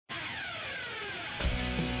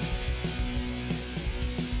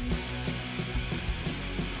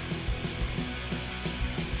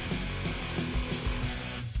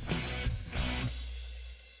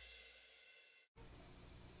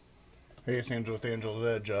Hey, it's Angel with Angel's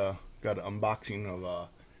Edge. Got an unboxing of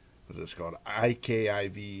what's this called?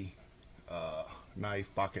 IKIV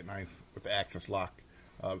knife, pocket knife with access lock.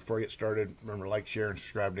 Before I get started, remember like, share, and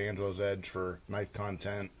subscribe to Angel's Edge for knife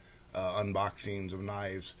content, unboxings of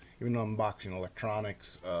knives, even unboxing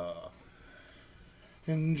electronics,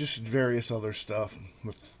 and just various other stuff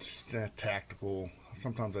with tactical.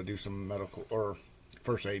 Sometimes I do some medical or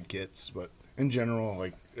first aid kits, but in general,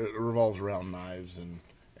 like it revolves around knives and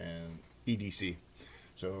EDC.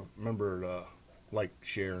 So remember to like,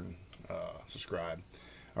 share, and subscribe.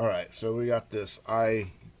 Alright, so we got this IKIV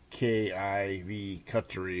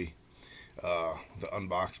cutlery to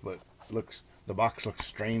unbox, but the box looks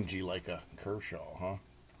strangely like a Kershaw, huh? How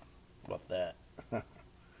about that? You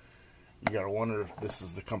gotta wonder if this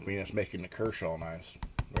is the company that's making the Kershaw knives.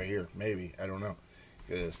 Right here, maybe. I don't know.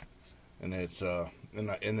 It is. And it's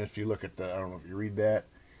and if you look at the, I don't know if you read that,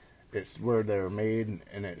 it's where they're made,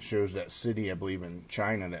 and it shows that city, I believe, in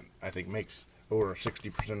China that I think makes over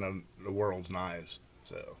 60% of the world's knives.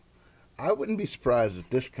 So I wouldn't be surprised if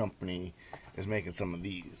this company is making some of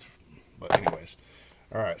these. But anyways,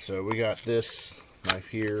 all right. So we got this knife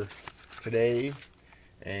here today,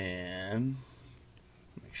 and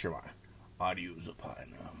make sure my audio's up high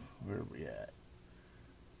enough. Where are we at?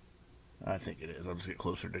 I think it is. I'll just get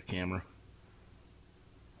closer to the camera.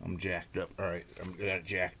 I'm jacked up. Alright, I got it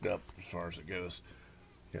jacked up as far as it goes.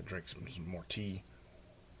 Gotta drink some more tea.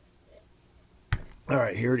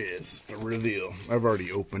 Alright, here it is. The reveal. I've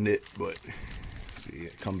already opened it, but see,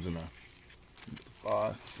 it comes in a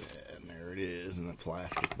box, and there it is in a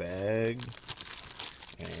plastic bag.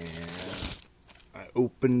 And I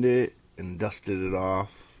opened it and dusted it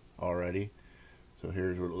off already. So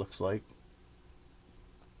here's what it looks like.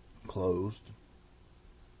 Closed.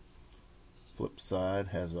 Flip side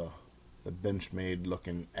has the Benchmade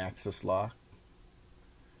looking axis lock,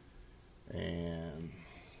 and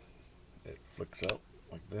it flicks up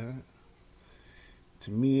like that.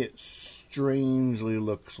 To me, it strangely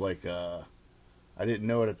looks like I didn't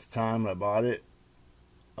know it at the time I bought it,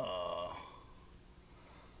 a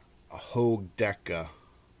Hogue Deka,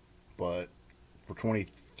 but for $23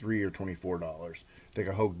 or $24. I think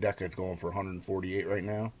a Hogue Deka is going for $148 right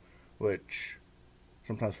now, which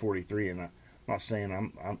sometimes $43, and I'm not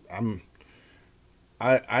saying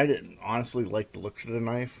I didn't honestly like the looks of the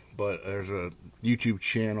knife, but there's a YouTube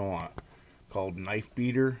channel called Knife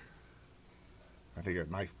Beater. I think a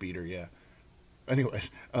Knife Beater, yeah.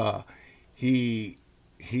 Anyways, he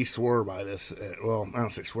swore by this. Well, I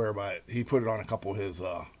don't say swear by it. He put it on a couple of his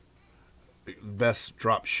best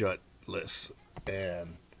drop shut lists,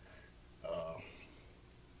 and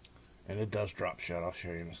it does drop shut. I'll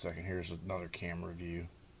show you in a second. Here's another camera view.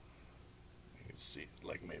 You can see it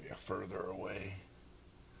like maybe a further away.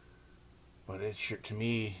 But it sure, to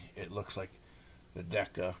me, it looks like the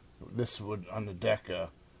Deka. This would, on the Deka,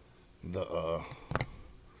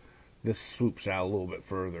 this swoops out a little bit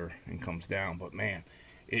further and comes down. But man,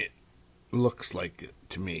 it looks like it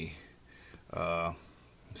to me. Let's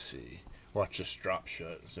see. Watch this drop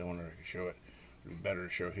shut. It's the only way I can show it. It'd be better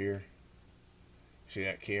to show here. See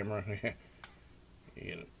that camera?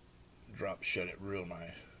 You gotta drop shut it real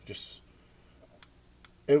nice. Just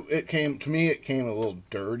it came to me. It came a little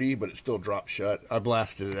dirty, but it still dropped shut. I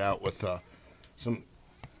blasted it out with some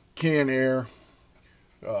can air,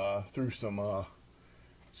 threw some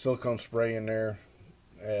silicone spray in there,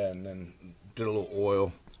 and then did a little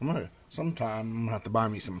oil. Sometime I'm gonna have to buy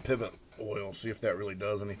me some pivot oil, see if that really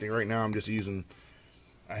does anything. Right now I'm just using.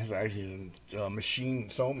 I was actually using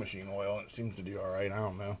sewing machine oil, and it seems to do all right. I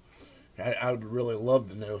don't know. I would really love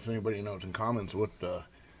to know if anybody knows in comments what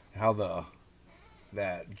how the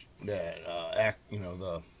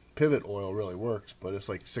pivot oil really works. But it's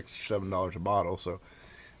like $6 or $7 a bottle, so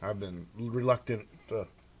I've been reluctant to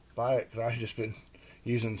buy it because I've just been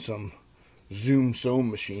using some Zoom sewing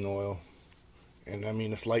machine oil, and I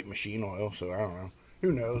mean it's light machine oil, so I don't know.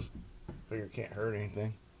 Who knows? Figure it can't hurt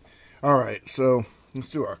anything. All right, so let's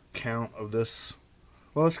do our count of this.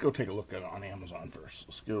 Well, let's go take a look at it on Amazon first.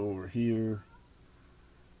 Let's go over here.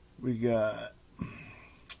 We got,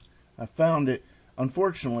 I found it.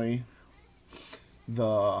 Unfortunately,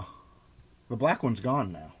 the black one's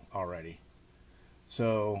gone now already.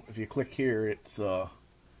 So if you click here, it's the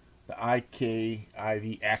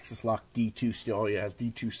IKIV Axis Lock D2 steel. Oh, yeah, it has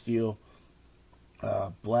D2 steel.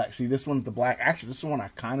 Black. See, this one's the black. Actually, this is the one I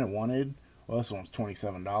kind of wanted. Well, this one's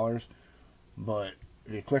 $27. But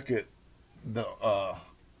if you click it,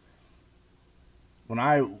 when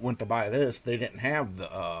I went to buy this, they didn't have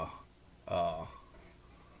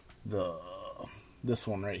this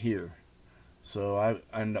one right here. So I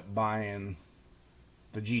ended up buying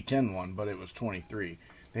the G10 one, but it was 23.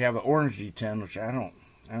 They have an orange G10, which I don't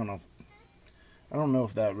know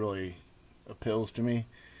if that really appeals to me,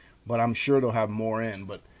 but I'm sure they'll have more in.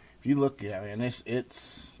 But if you look at it, and it's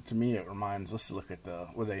to me it reminds. Let's look at the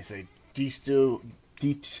what do they say,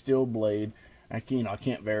 D-steel blade. I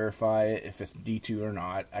can't verify it if it's D2 or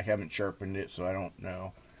not. I haven't sharpened it, so I don't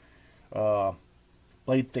know.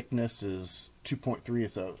 Blade thickness is 2.3.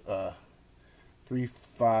 It's a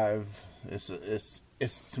 3.5.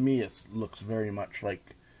 It's to me it looks very much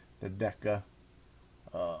like the Deka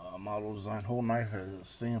model design. Whole knife has a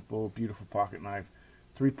sample, beautiful pocket knife.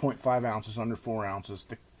 3.5 ounces, under 4 ounces.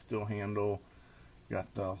 Thick steel handle.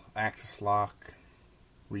 Got the axis lock.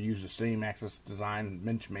 We use the same axis design.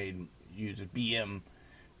 Benchmade uses BM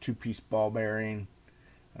 2-piece ball bearing.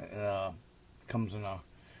 Comes in a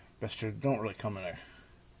don't really come in a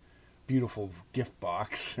beautiful gift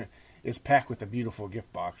box. It's packed with a beautiful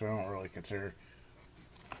gift box. I don't really consider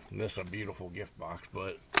this a beautiful gift box,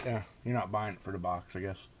 but yeah, you're not buying it for the box, I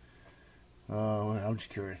guess. I'm just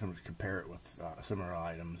curious. I'm going to compare it with similar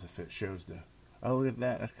items. If it shows the, oh, look at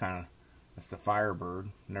that. That's the Firebird.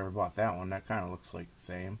 Never bought that one. That kind of looks like the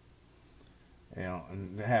same. You know,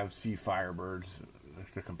 and it has a few Firebirds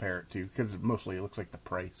to compare it to, because mostly it looks like the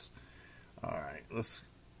price. All right, let's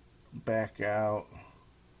back out.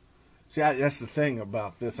 See, that's the thing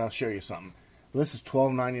about this. I'll show you something. This is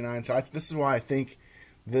 $12.99. So this is why I think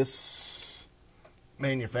this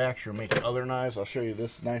manufacturer makes other knives. I'll show you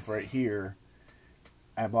this knife right here.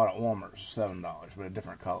 I bought it at Walmart. It's $7, but a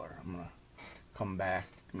different color. I'm gonna come back,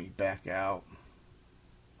 back out.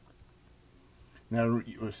 Now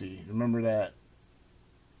let's see. Remember that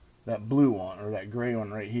blue one or that gray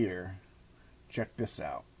one right here? Check this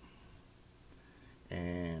out.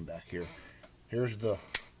 And back here, here's the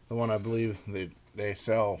one I believe they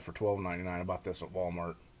sell for $12.99. I bought this at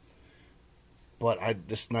Walmart. But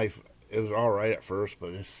this knife, it was alright at first,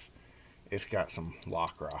 but it's got some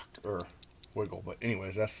lock rock or wiggle. But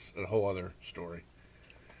anyways, that's a whole other story.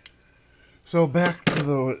 So back to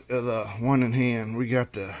the one in hand, we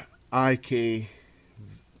got the IKIV.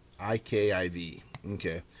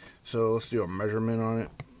 Okay, so let's do a measurement on it.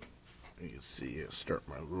 You can see, I'll start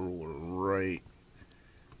my ruler right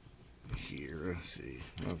here. Let's see.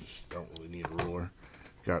 I just don't really need a ruler.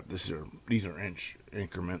 Got these are inch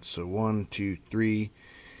increments. So 1, 2, 3,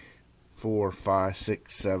 4, 5,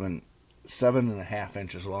 6, 7, 7.5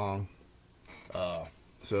 inches long. And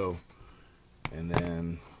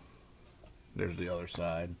then there's the other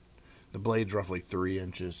side. The blade's roughly 3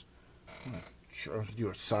 inches. I'm gonna do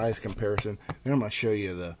a size comparison. Then I'm gonna show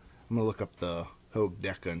you I'm gonna look up the Hogue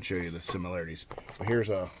Deka and show you the similarities. So here's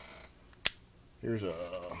a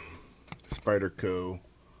Spyderco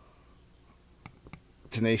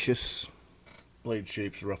Tenacious. Blade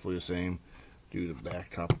shape's roughly the same. Do the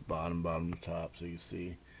back, top, bottom to top, so you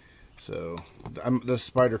see. So the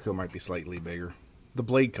Spyderco might be slightly bigger. The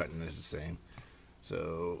blade cutting is the same.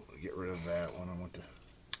 So get rid of that one. I want to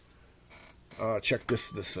check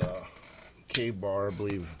this K-bar. I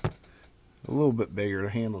believe a little bit bigger. The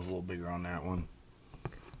handle's a little bigger on that one.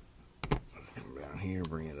 Come down here,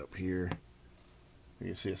 bring it up here.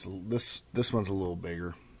 You see, this one's a little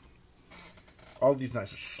bigger. All these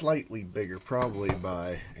knives are slightly bigger, probably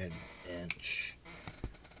by an inch.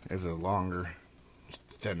 There's a longer,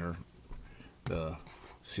 thinner, the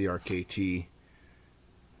CRKT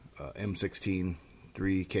M16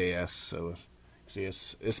 3KS. So see,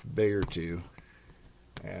 it's bigger too.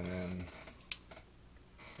 And then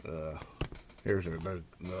here's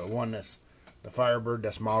the one that's the Firebird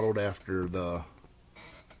that's modeled after the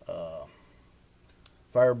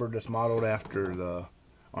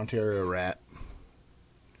Ontario Rat,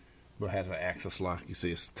 but has an axis lock. You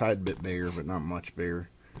see, it's a tiny bit bigger, but not much bigger.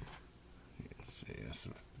 See,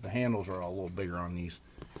 the handles are a little bigger on these.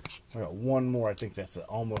 I got one more. I think that's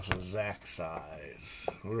almost exact size,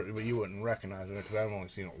 but you wouldn't recognize it because I've only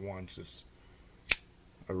seen it once. It's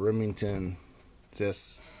a Remington,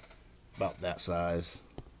 just about that size.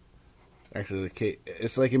 Actually,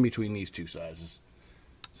 it's like in between these two sizes,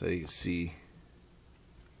 so you can see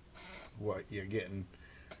what you're getting.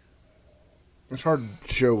 It's hard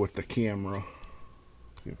to show with the camera.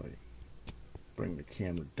 See if I can bring the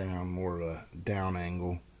camera down, more of a down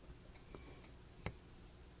angle.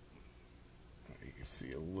 You can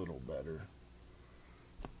see a little better.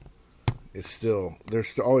 It's still,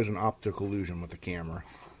 there's always an optical illusion with the camera.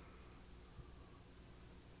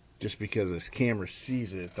 Just because this camera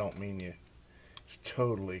sees it, don't mean it's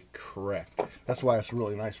totally correct. That's why it's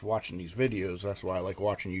really nice watching these videos. That's why I like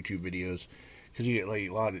watching YouTube videos, because you get like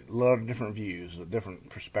a lot of different views, different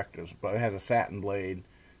perspectives. But it has a satin blade,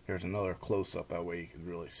 Here's another close-up, that way you can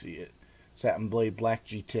really see it. Satin blade, black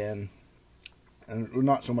G10. And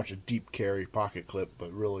not so much a deep carry pocket clip,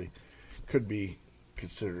 but really could be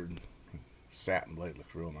considered satin blade.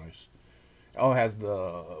 Looks real nice. Oh, it has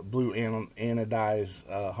the blue anodized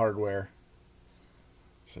hardware.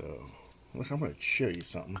 So, listen, I'm going to show you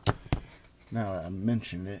something. Now that I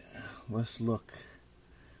mentioned it, let's look.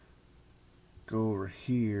 Go over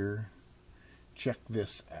here. Check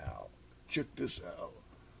this out. Check this out.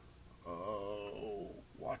 Oh,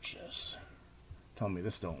 watch this. Tell me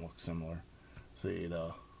this don't look similar. See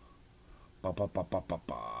the Hogue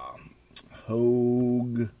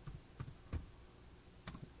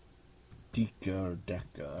Deka or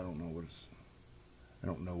Deka. I don't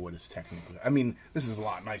know what it's technically. I mean, this is a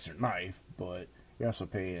lot nicer knife, but you're also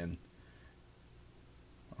paying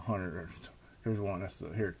 $100. Here's one. That's the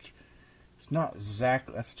here. It's not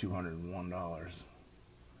exactly. That's $201.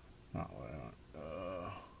 Not what I want.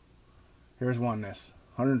 Here's one that's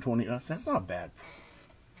 $120. That's not bad.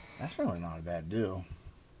 That's really not a bad deal.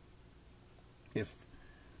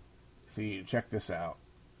 See, check this out.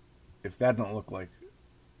 If that don't look like,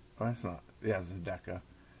 oh, that's not. Yeah, it's a Deka.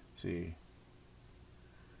 See,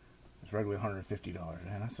 it's regularly $150.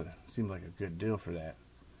 Man, seems like a good deal for that.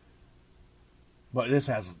 But this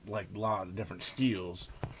has like a lot of different steels,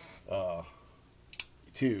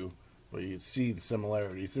 too. But you see the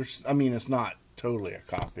similarities. I mean, it's not totally a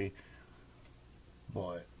copy,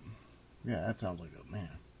 but yeah, that sounds like a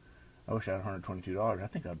man. I wish I had $122. I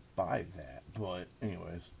think I'd buy that. But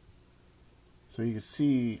anyways, so you can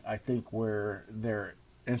see, I think, where their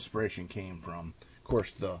inspiration came from. Of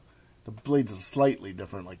course, the blades is slightly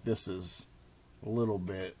different. Like this is a little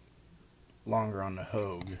bit longer on the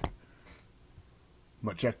Hogue.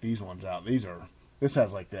 But check these ones out. This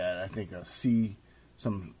has like that. I think a C.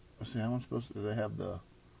 See how I'm supposed to. They have the.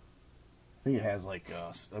 I think it has like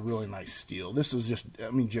a really nice steel. This is just.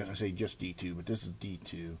 I mean, I say just D2, but this is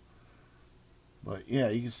D2. But yeah,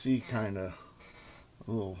 you can see kind of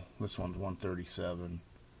a little. This one's 137.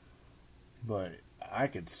 But I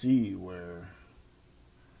could see where.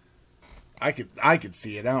 I could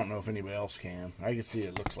see it. I don't know if anybody else can. I could see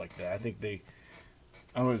it looks like that. I think they.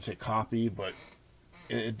 I wouldn't say copy, but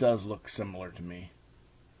it does look similar to me.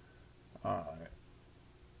 Alright.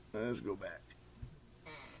 Let's go back.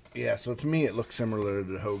 Yeah, so to me it looks similar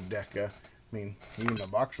to the Hogue Deka. I mean, even the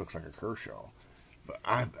box looks like a Kershaw. But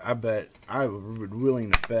I bet, I would be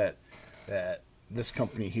willing to bet that this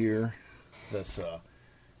company here, this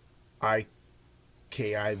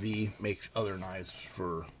IKIV, makes other knives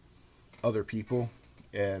for other people.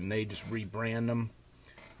 And they just rebrand them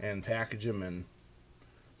and package them. And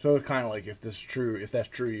so it's kind of like, if that's true,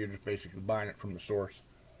 you're just basically buying it from the source.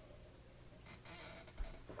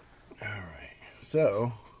 Alright,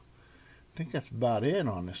 so I think that's about it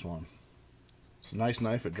on this one. It's a nice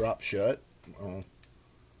knife, it drops shut. Oh,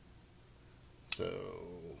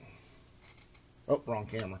 wrong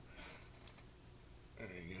camera. There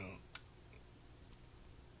you go.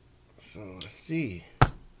 So let's see.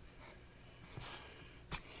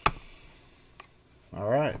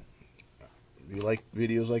 Alright. If you like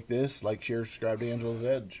videos like this, like, share, subscribe to Angelo's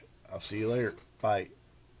Edge. I'll see you later. Bye.